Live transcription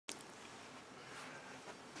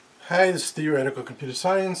Hi, this is Theoretical Computer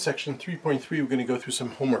Science, section 3.3. We're going to go through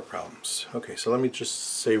some homework problems. Okay, so let me just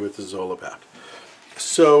say what this is all about.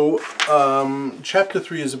 So, chapter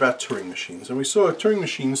 3 is about Turing machines. And we saw Turing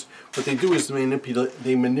machines, what they do is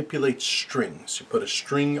they manipulate strings. You put a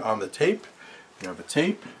string on the tape, you have a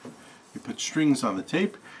tape, you put strings on the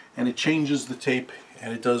tape, and it changes the tape,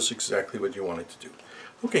 and it does exactly what you want it to do.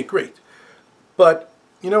 Okay, great. But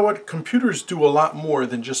you know what? Computers do a lot more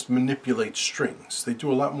than just manipulate strings. They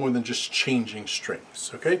do a lot more than just changing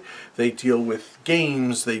strings, okay? They deal with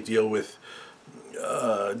games, they deal with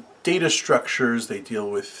data structures, they deal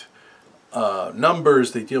with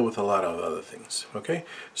numbers, they deal with a lot of other things, okay?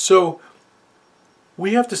 So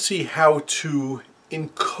we have to see how to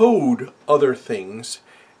encode other things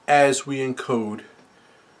as we encode,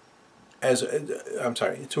 to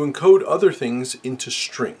encode other things into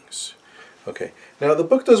strings. Okay, now the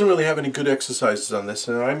book doesn't really have any good exercises on this,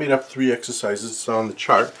 and I made up 3 exercises. It's on the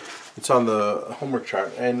chart, it's on the homework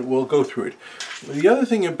chart, and we'll go through it. The other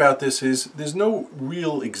thing about this is there's no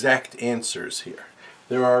real exact answers here.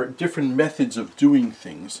 There are different methods of doing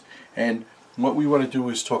things, and what we want to do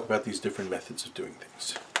is talk about these different methods of doing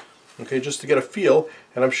things. Okay, just to get a feel,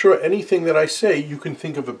 and I'm sure anything that I say, you can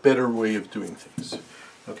think of a better way of doing things.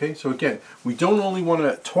 Okay, so again, we don't only want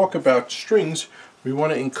to talk about strings, we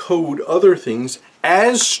want to encode other things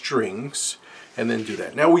as strings and then do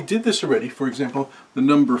that. Now we did this already. For example, the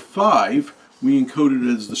number 5, we encoded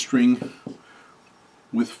it as the string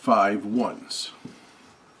with 5 ones.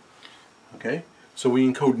 Okay, so we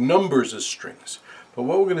encode numbers as strings. But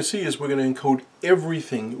what we're going to see is we're going to encode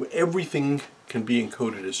everything. Everything can be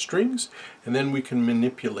encoded as strings, and then we can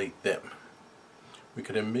manipulate them. We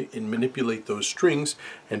can manipulate those strings,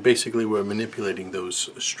 and basically we're manipulating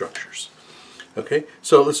those structures. Okay,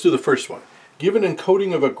 so let's do the first one. Given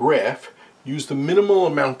encoding of a graph, use the minimal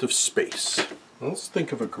amount of space. Let's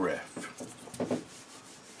think of a graph.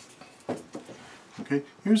 Okay,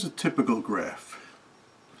 here's a typical graph.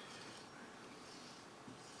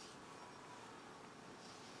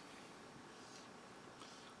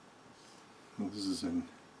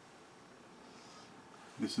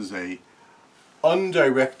 This is a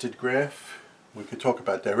undirected graph. We could talk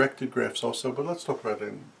about directed graphs also, but let's talk about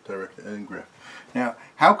a directed graph. Now,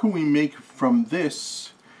 how can we make from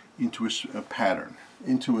this into a pattern,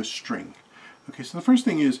 into a string? Okay, so the first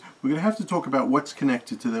thing is we're going to have to talk about what's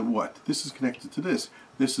connected to the what. This is connected to this.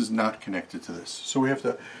 This is not connected to this. So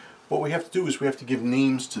what we have to do is we have to give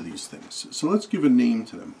names to these things. So let's give a name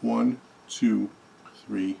to them. 1, 2,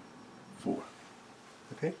 3, 4.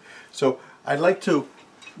 Okay, so I'd like to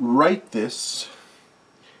write this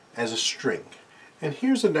as a string. And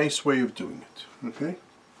here's a nice way of doing it, okay?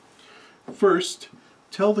 First,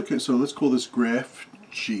 so let's call this graph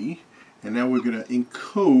G, and now we're going to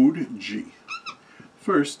encode G.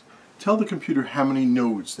 First, tell the computer how many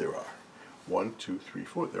nodes there are. 1, 2, 3,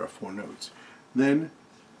 4. There are 4 nodes. Then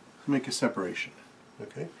make a separation,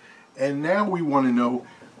 okay? And now we want to know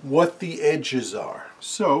what the edges are.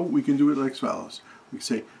 So we can do it like follows. We can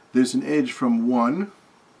say there's an edge from 1,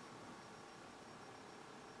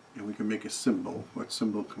 and we can make a symbol. What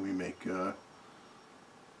symbol can we make? No,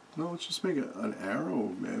 let's just make an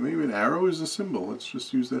arrow. Maybe an arrow is a symbol. Let's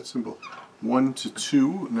just use that symbol. 1 to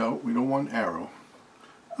 2. No, we don't want arrow.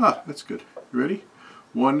 Ah, that's good. You ready?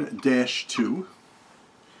 1-2,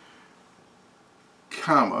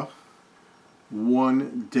 comma,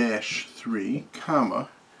 1-3, comma,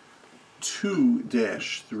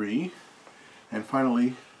 2-3, and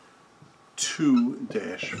finally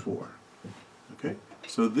 2-4. Okay?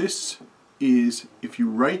 So this is, if you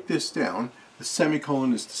write this down, the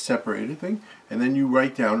semicolon is to separate anything, and then you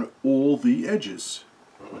write down all the edges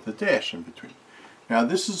with a dash in between. Now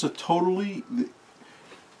this is a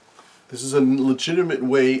legitimate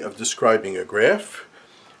way of describing a graph.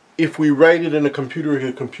 If we write it in a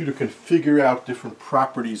computer can figure out different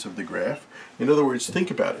properties of the graph. In other words,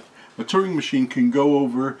 think about it. A Turing machine can go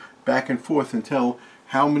over back and forth and tell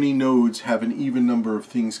how many nodes have an even number of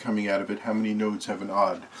things coming out of it, how many nodes have an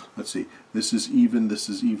odd. Let's see, this is even, this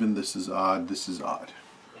is even, this is odd, this is odd.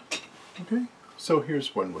 Okay, so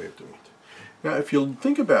here's one way of doing it. Now if you'll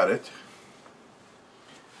think about it,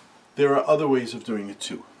 there are other ways of doing it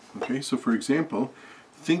too. Okay, so for example,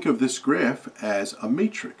 think of this graph as a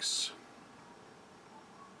matrix.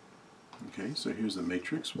 Okay, so here's the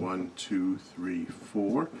matrix, 1, 2, 3,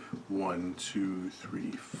 4, 1, 2,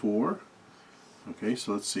 3, 4. Okay,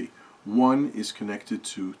 so let's see. 1 is connected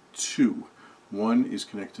to 2. 1 is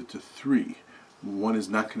connected to 3. 1 is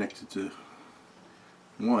not connected to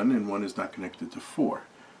 1, and 1 is not connected to 4.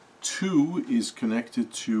 2 is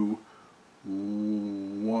connected to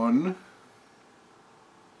 1,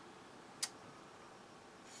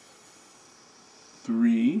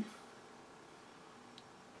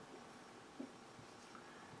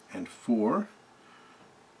 4.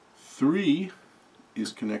 3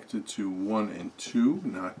 is connected to 1 and 2,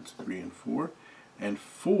 not 3 and 4. And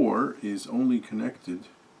 4 is only connected,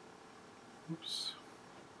 oops,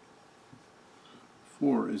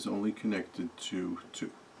 4 is only connected to 2.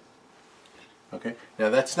 Okay, now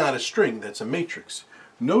that's not a string, that's a matrix.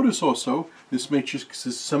 Notice also this matrix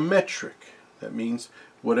is symmetric. That means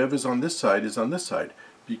whatever's on this side is on this side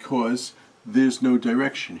because there's no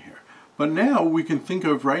direction here. But now we can think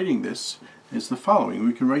of writing this as the following.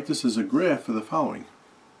 We can write this as a graph of the following.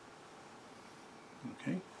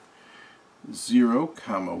 Okay, 0,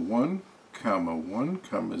 comma 1, comma 1,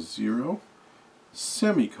 comma 0,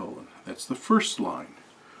 semicolon. That's the first line.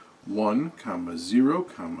 1, comma 0,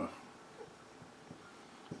 comma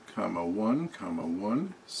 1, comma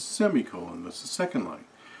 1, semicolon. That's the second line.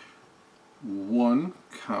 1,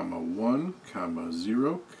 comma 1, comma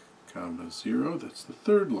 0, comma 0. That's the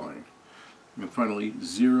third line. And finally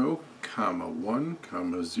 0, comma 1,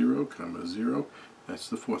 comma 0, comma 0. That's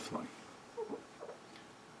the fourth line.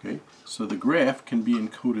 Okay, so the graph can be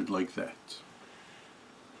encoded like that.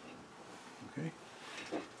 Okay.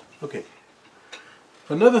 Okay.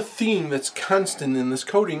 Another theme that's constant in this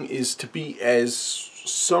coding is to be as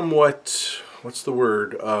somewhat, what's the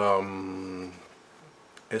word,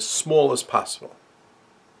 as small as possible.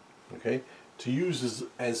 Okay, to use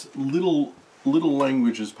as little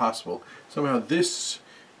language as possible. Somehow this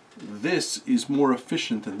is more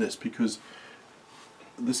efficient than this because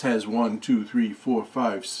this has 1, 2, 3, 4,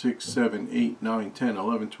 5, 6, 7, 8, 9, 10,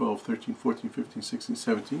 11, 12, 13, 14, 15, 16,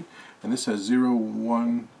 17, and this has 0,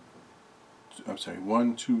 1,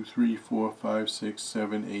 2, 3, 4, 5, 6,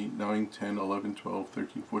 7, 8, 9, 10, 11, 12,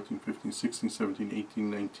 13, 14, 15, 16, 17, 18,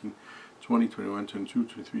 19, 20, 21, 22,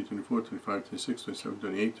 23, 24, 25, 26, 27,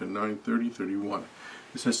 28, 29, 30, 31.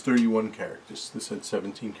 This has 31 characters. This had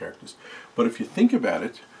 17 characters. But if you think about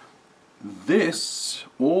it,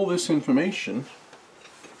 all this information,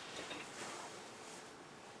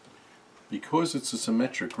 because it's a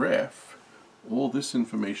symmetric graph, all this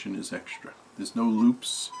information is extra. There's no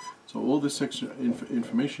loops. So all this extra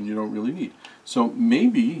information you don't really need. So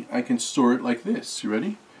maybe I can store it like this. You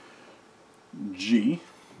ready? G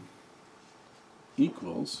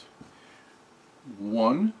equals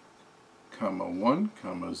 1, comma 1,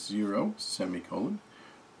 comma 0, semicolon,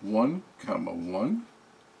 1, comma 1,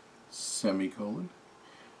 semicolon,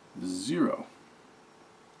 0.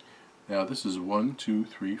 Now this is 1, 2,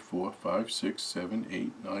 3, 4, 5, 6, 7,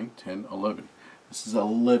 8, 9, 10, 11. This is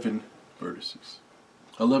 11 vertices.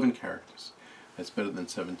 11 characters. That's better than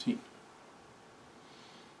 17.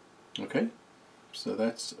 Okay? So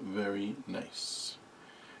that's very nice.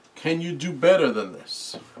 Can you do better than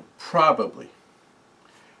this? Probably.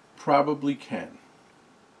 Probably can.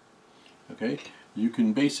 Okay? You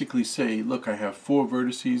can basically say, look, I have 4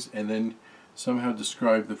 vertices, and then somehow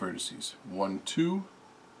describe the vertices. 1, 2,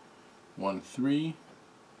 1, 3.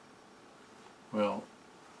 Well,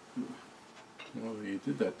 you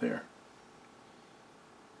did that there.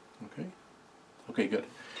 Okay? Okay, good.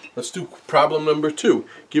 Let's do problem number 2.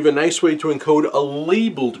 Give a nice way to encode a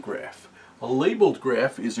labeled graph. A labeled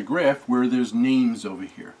graph is a graph where there's names over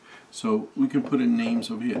here. So we can put in names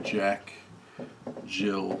over here. Jack,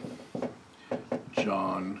 Jill,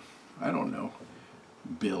 John, I don't know,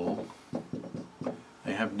 Bill.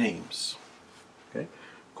 They have names. Okay?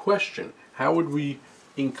 Question, how would we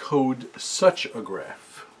encode such a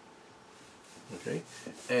graph? Okay?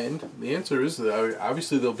 And the answer is that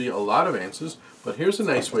obviously there'll be a lot of answers, but here's a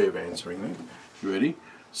nice way of answering them. You ready?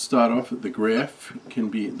 Start off, the graph can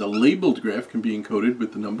be, the labeled graph can be encoded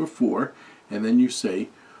with the number 4, and then you say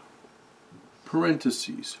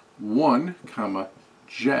parentheses 1, comma,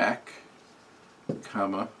 Jack,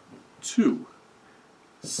 comma, 2,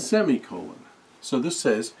 semicolon. So this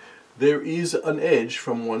says there is an edge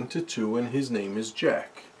from 1 to 2 and his name is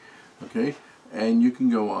Jack. Okay? And you can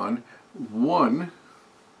go on 1,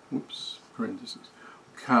 oops, parentheses,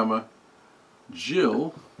 comma,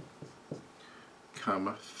 Jill,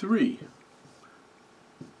 comma, 3,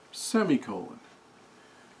 semicolon,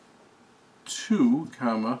 2,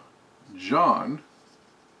 comma, John,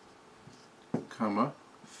 comma,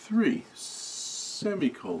 3,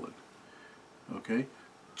 semicolon. Okay?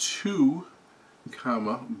 2,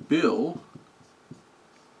 comma, Bill,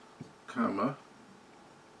 comma,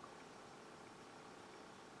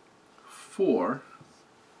 4,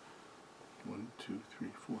 1, 2, 3,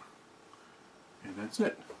 4. And that's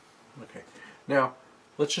it. Okay. Now,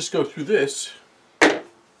 let's just go through this.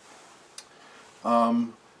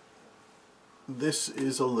 This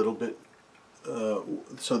is a little bit,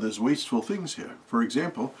 so there's wasteful things here. For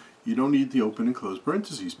example, you don't need the open and close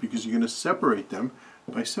parentheses because you're going to separate them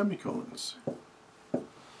by semicolons.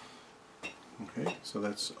 Okay, so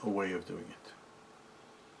that's a way of doing it.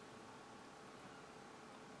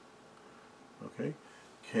 Okay,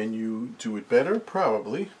 can you do it better?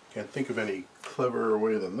 Probably. Can't think of any cleverer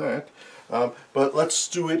way than that. But let's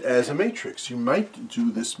do it as a matrix. You might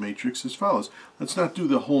do this matrix as follows. Let's not do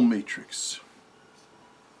the whole matrix.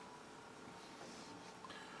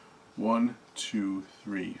 1, 2,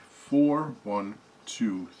 3, 4. 1,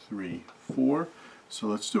 2, 3, 4. So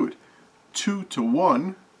let's do it. 2 to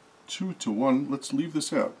 1. 2 to 1. Let's leave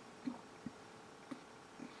this out.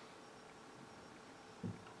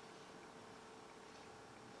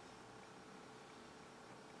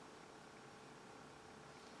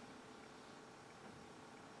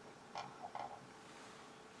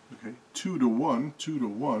 Okay, 2 to 1, 2 to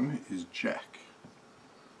 1 is Jack.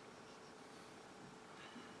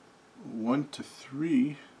 1 to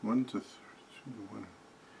 3, 1 to 2 to 1,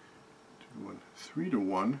 2 to 1, 3 to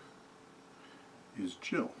 1 is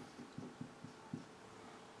Jill.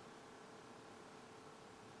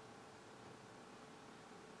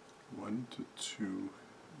 1 to 2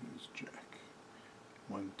 is Jack.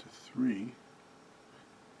 1 to 3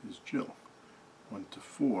 is Jill. 1 to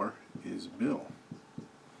 4 is Bill.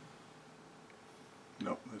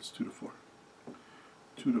 No, that's 2 to 4.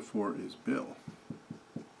 2 to 4 is Bill.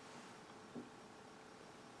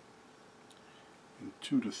 And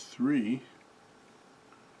 2 to 3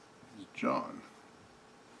 is John.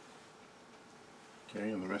 Okay,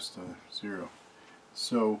 and the rest are 0.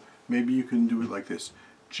 So maybe you can do it like this.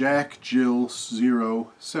 Jack, Jill,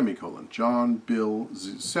 0, semicolon. John, Bill,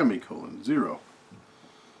 semicolon, 0.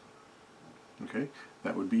 Okay,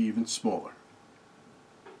 that would be even smaller.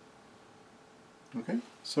 Okay,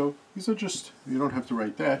 so these are just, you don't have to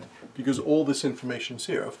write that because all this information is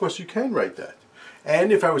here. Of course you can write that.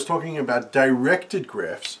 And if I was talking about directed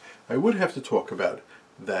graphs, I would have to talk about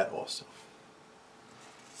that also.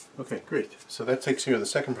 Okay, great. So that takes care of the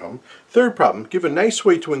second problem. Third problem, give a nice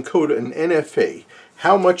way to encode an NFA.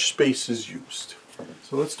 How much space is used?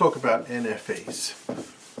 So let's talk about NFAs.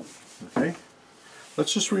 Okay,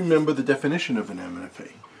 let's just remember the definition of an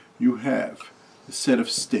NFA. You have a set of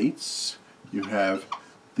states. You have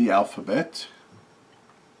the alphabet,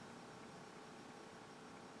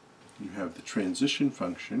 you have the transition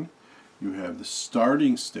function, you have the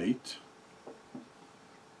starting state,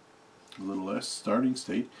 a little s, starting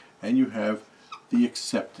state, and you have the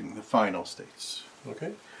accepting, the final states.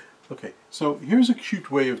 Okay? Okay, so here's a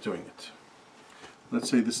cute way of doing it. Let's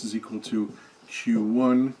say this is equal to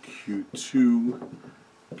Q1, Q2,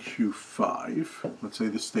 Q5. Let's say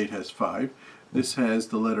this state has 5. This has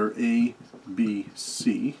the letter A, B,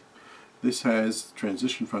 C. This has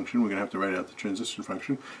transition function. We're going to have to write out the transition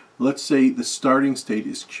function. Let's say the starting state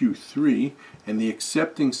is Q3 and the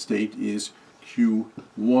accepting state is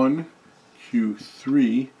Q1,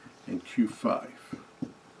 Q3, and Q5.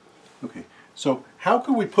 Okay, so how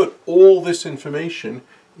can we put all this information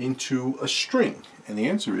into a string? And the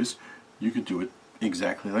answer is you could do it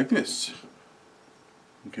exactly like this.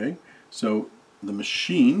 Okay, so the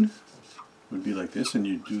machine would be like this, and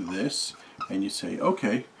you do this, and you say,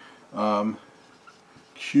 okay, Q1,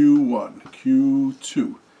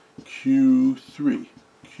 Q2, Q3,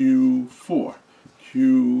 Q4,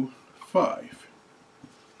 Q5,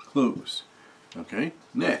 close. Okay,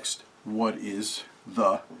 next, what is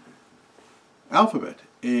the alphabet?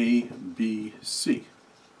 A, B, C.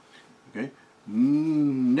 Okay,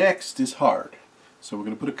 next is hard. So we're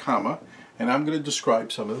going to put a comma, and I'm going to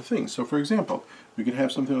describe some of the things. So for example, we could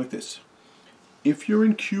have something like this. If you're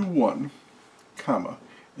in Q1, comma,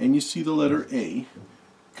 and you see the letter A,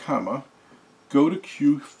 comma, go to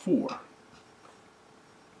Q4.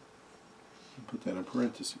 Put that in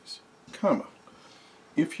parentheses, comma.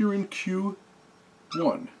 If you're in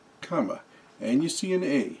Q1, comma, and you see an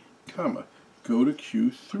A, comma, go to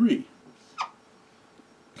Q3,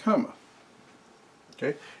 comma.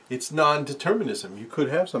 Okay, it's non-determinism. You could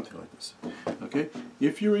have something like this. Okay,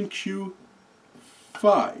 if you're in Q5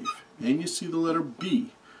 and you see the letter B,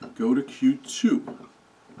 go to Q2,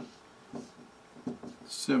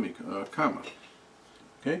 comma.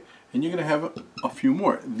 Okay, and you're going to have a few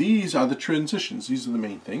more. These are the transitions. These are the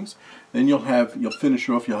main things. Then you'll finish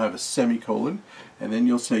off. You'll have a semicolon, and then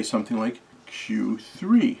you'll say something like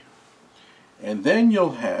Q3, and then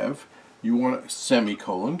you'll have. You want a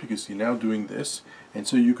semicolon because you're now doing this, and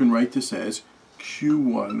so you can write this as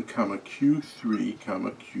Q1, comma, Q3,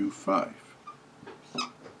 comma, Q5.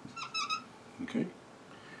 Okay,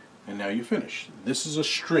 and now you finish. This is a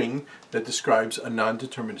string that describes a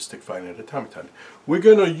non-deterministic finite automaton. We're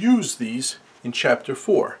going to use these in Chapter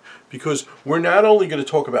 4, because we're not only going to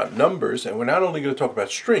talk about numbers and we're not only going to talk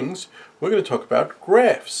about strings, we're going to talk about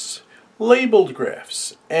graphs, labeled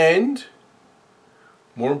graphs, and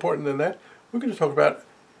more important than that, we're going to talk about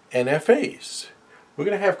NFAs. We're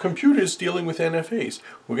going to have computers dealing with NFAs.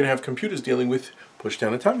 We're going to have computers dealing with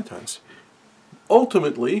push-down automatons.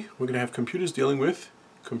 Ultimately, we're going to have computers dealing with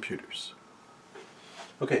computers.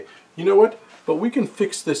 Okay, you know what? But we can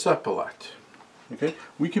fix this up a lot. Okay,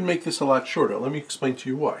 we can make this a lot shorter. Let me explain to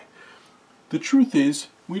you why. The truth is,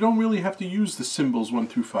 we don't really have to use the symbols 1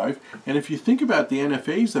 through 5. And if you think about the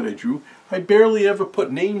NFAs that I drew, I barely ever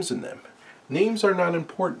put names in them. Names are not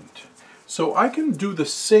important. So I can do the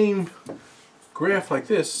same graph like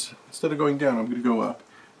this. Instead of going down, I'm going to go up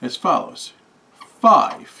as follows.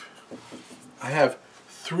 5. I have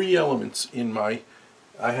 3 elements in my,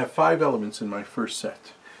 I have 5 elements in my first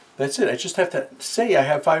set. That's it. I just have to say I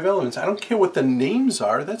have 5 elements. I don't care what the names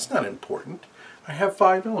are. That's not important. I have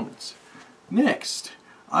 5 elements. Next,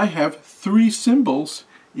 I have 3 symbols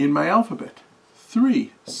in my alphabet.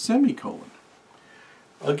 3, semicolon.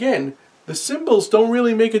 Again, the symbols don't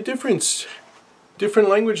really make a difference. Different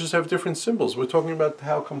languages have different symbols. We're talking about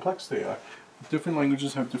how complex they are. Different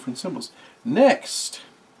languages have different symbols. Next,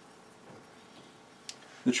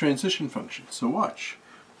 the transition function. So watch.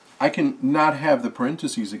 I can not have the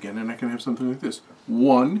parentheses again, and I can have something like this.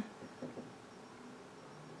 1,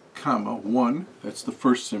 comma, 1, that's the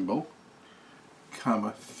first symbol,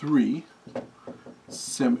 comma, 3,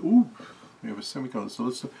 ooh, we have a semicolon, so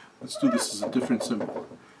let's do this as a different symbol.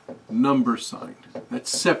 Number sign. That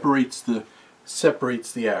separates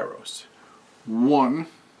the arrows. 1,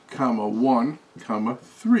 comma,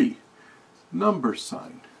 3. Number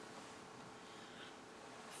sign.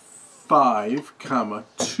 5, comma,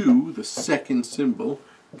 2, the second symbol,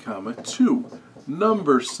 comma, 2.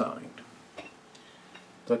 Number sign.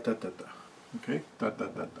 Dot, dot, dot, dot. Okay? Dot,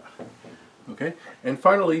 dot, dot, dot. Okay? And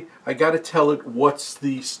finally, I got to tell it what's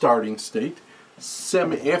the starting state.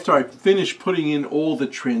 After I finish putting in all the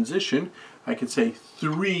transition, I can say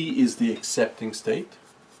 3 is the accepting state.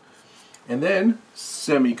 And then,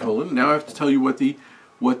 semicolon. Now I have to tell you what the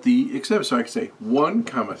accepting. So I can say 1,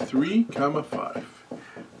 comma, 3, comma, 5.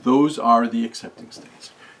 Those are the accepting states.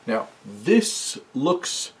 Now, this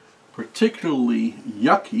looks particularly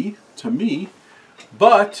yucky to me,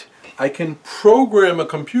 but I can program a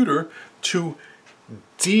computer to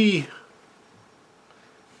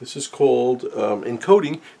this is called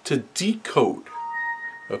encoding, to decode.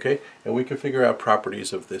 Okay? And we can figure out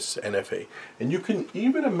properties of this NFA. And you can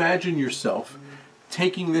even imagine yourself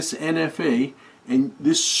taking this NFA and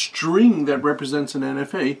this string that represents an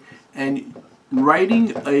NFA and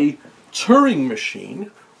writing a Turing machine.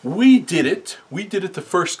 We did it the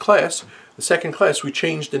first class. The second class we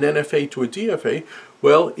changed an NFA to a DFA.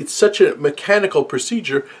 Well, it's such a mechanical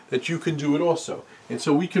procedure that you can do it also. And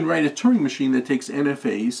so we can write a Turing machine that takes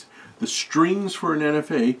NFAs, the strings for an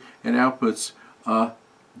NFA, and outputs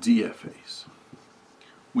DFAs,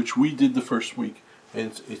 which we did the first week.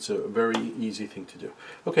 And it's a very easy thing to do.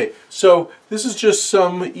 Okay, so this is just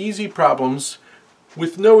some easy problems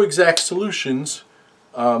with no exact solutions.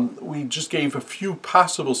 We just gave a few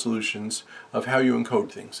possible solutions of how you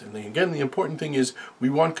encode things. And again, the important thing is we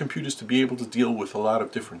want computers to be able to deal with a lot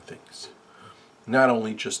of different things. Not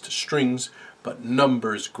only just strings, but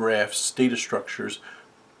numbers, graphs, data structures,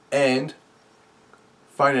 and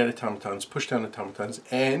finite automatons, push-down automatons,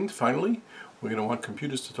 and finally, we're going to want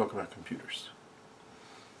computers to talk about computers.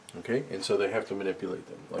 Okay, and so they have to manipulate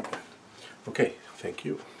them like that. Okay, thank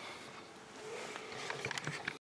you.